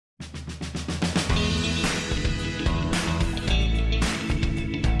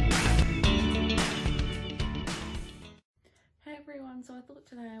everyone, so I thought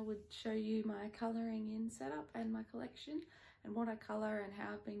today I would show you my colouring in setup and my collection and what I colour and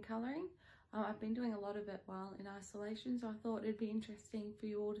how I've been colouring. I've been doing a lot of it while in isolation, so I thought it'd be interesting for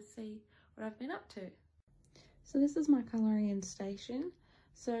you all to see what I've been up to. So this is my colouring in station.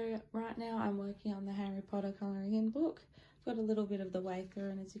 So right now I'm working on the Harry Potter colouring in book. I've got a little bit of the way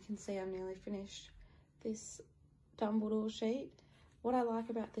through, and as you can see I'm nearly finished this Dumbledore sheet. What I like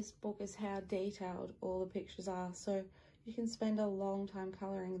about this book is how detailed all the pictures are, so you can spend a long time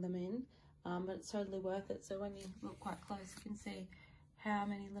colouring them in, but it's totally worth it. So when you look quite close, you can see how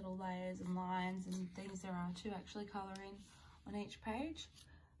many little layers and lines and things there are to actually colour in on each page.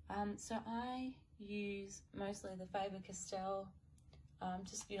 So I use mostly the Faber-Castell,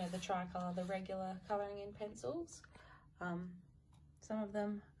 just, you know, the tricolour, the regular colouring in pencils. Some of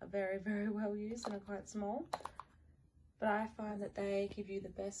them are very, very well used and are quite small, but I find that they give you the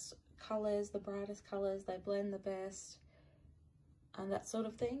best colours, the brightest colours, they blend the best, and that sort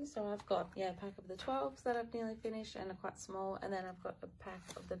of thing. So I've got, yeah, a pack of the 12s that I've nearly finished and are quite small, and then I've got a pack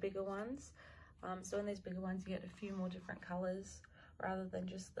of the bigger ones. So in these bigger ones you get a few more different colours rather than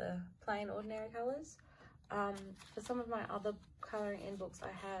just the plain ordinary colours. For some of my other colouring in books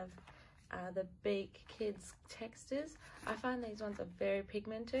I have the Big Kids textures. I find these ones are very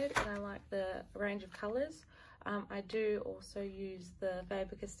pigmented and I like the range of colours. I do also use the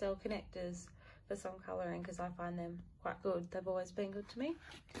Faber-Castell connectors for some colouring because I find them quite good. They've always been good to me.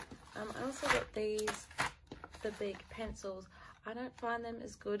 I also got these, the big pencils. I don't find them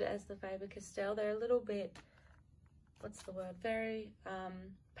as good as the Faber-Castell. They're a little bit, what's the word, very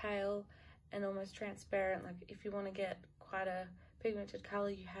pale and almost transparent. Like if you want to get quite a pigmented colour,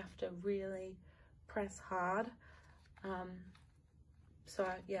 you have to really press hard. So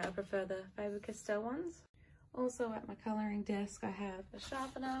I prefer the Faber-Castell ones. Also at my colouring desk I have a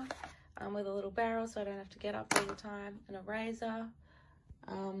sharpener with a little barrel so I don't have to get up all the time, an eraser,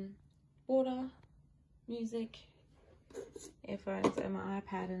 water, music, earphones, and my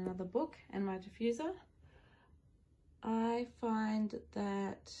iPad and another book, and my diffuser. I find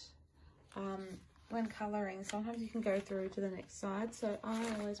that when colouring, sometimes you can go through to the next side, so I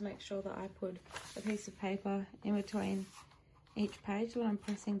always make sure that I put a piece of paper in between each page, so when I'm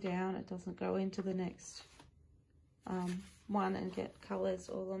pressing down it doesn't go into the next one and get colours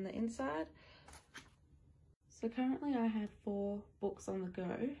all on the inside. So currently I have 4 books on the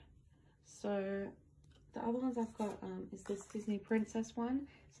go. So the other ones I've got is this Disney Princess one.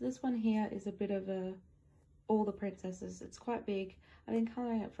 So this one here is a bit of all the princesses. It's quite big. I've been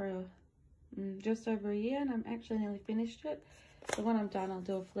colouring it for just over a year and I'm actually nearly finished it. So when I'm done I'll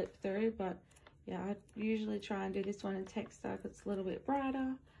do a flip through, but yeah, I usually try and do this one in Textile. It's a little bit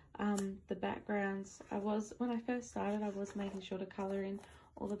brighter. The backgrounds, when I first started I was making sure to colour in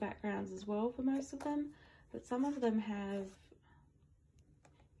all the backgrounds as well for most of them, but some of them have,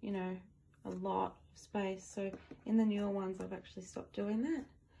 you know, a lot of space, so in the newer ones I've actually stopped doing that.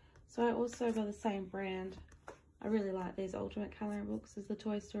 So I also, by the same brand, I really like these Ultimate Colouring books, as the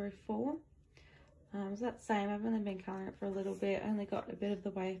Toy Story 4. So that's the same, I've only been colouring it for a little bit, I only got a bit of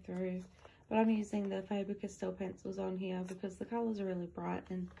the way through, but I'm using the Faber-Castell pencils on here because the colours are really bright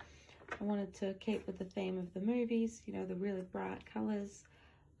and I wanted to keep with the theme of the movies, you know, the really bright colours,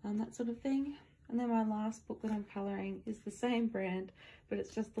 that sort of thing. And then my last book that I'm colouring is the same brand, but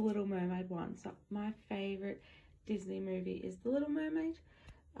it's just the Little Mermaid one. So my favourite Disney movie is The Little Mermaid.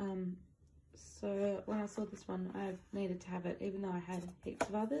 So when I saw this one, I needed to have it, even though I had heaps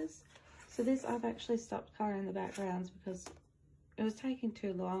of others. So this, I've actually stopped colouring the backgrounds because it was taking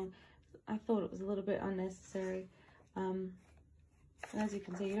too long. I thought it was a little bit unnecessary. And as you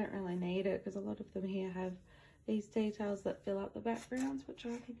can see, you don't really need it because a lot of them here have these details that fill up the backgrounds, which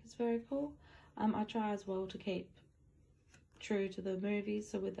I think is very cool. I try as well to keep true to the movies,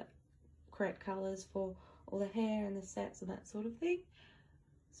 so with the correct colours for all the hair and the sets and that sort of thing.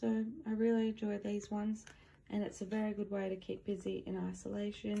 So I really enjoy these ones and it's a very good way to keep busy in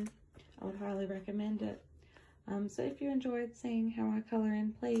isolation. I would highly recommend it. So if you enjoyed seeing how I colour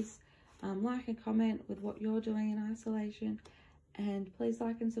in, please like and comment with what you're doing in isolation, and please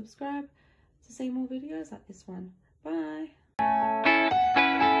like and subscribe to see more videos like this one. Bye!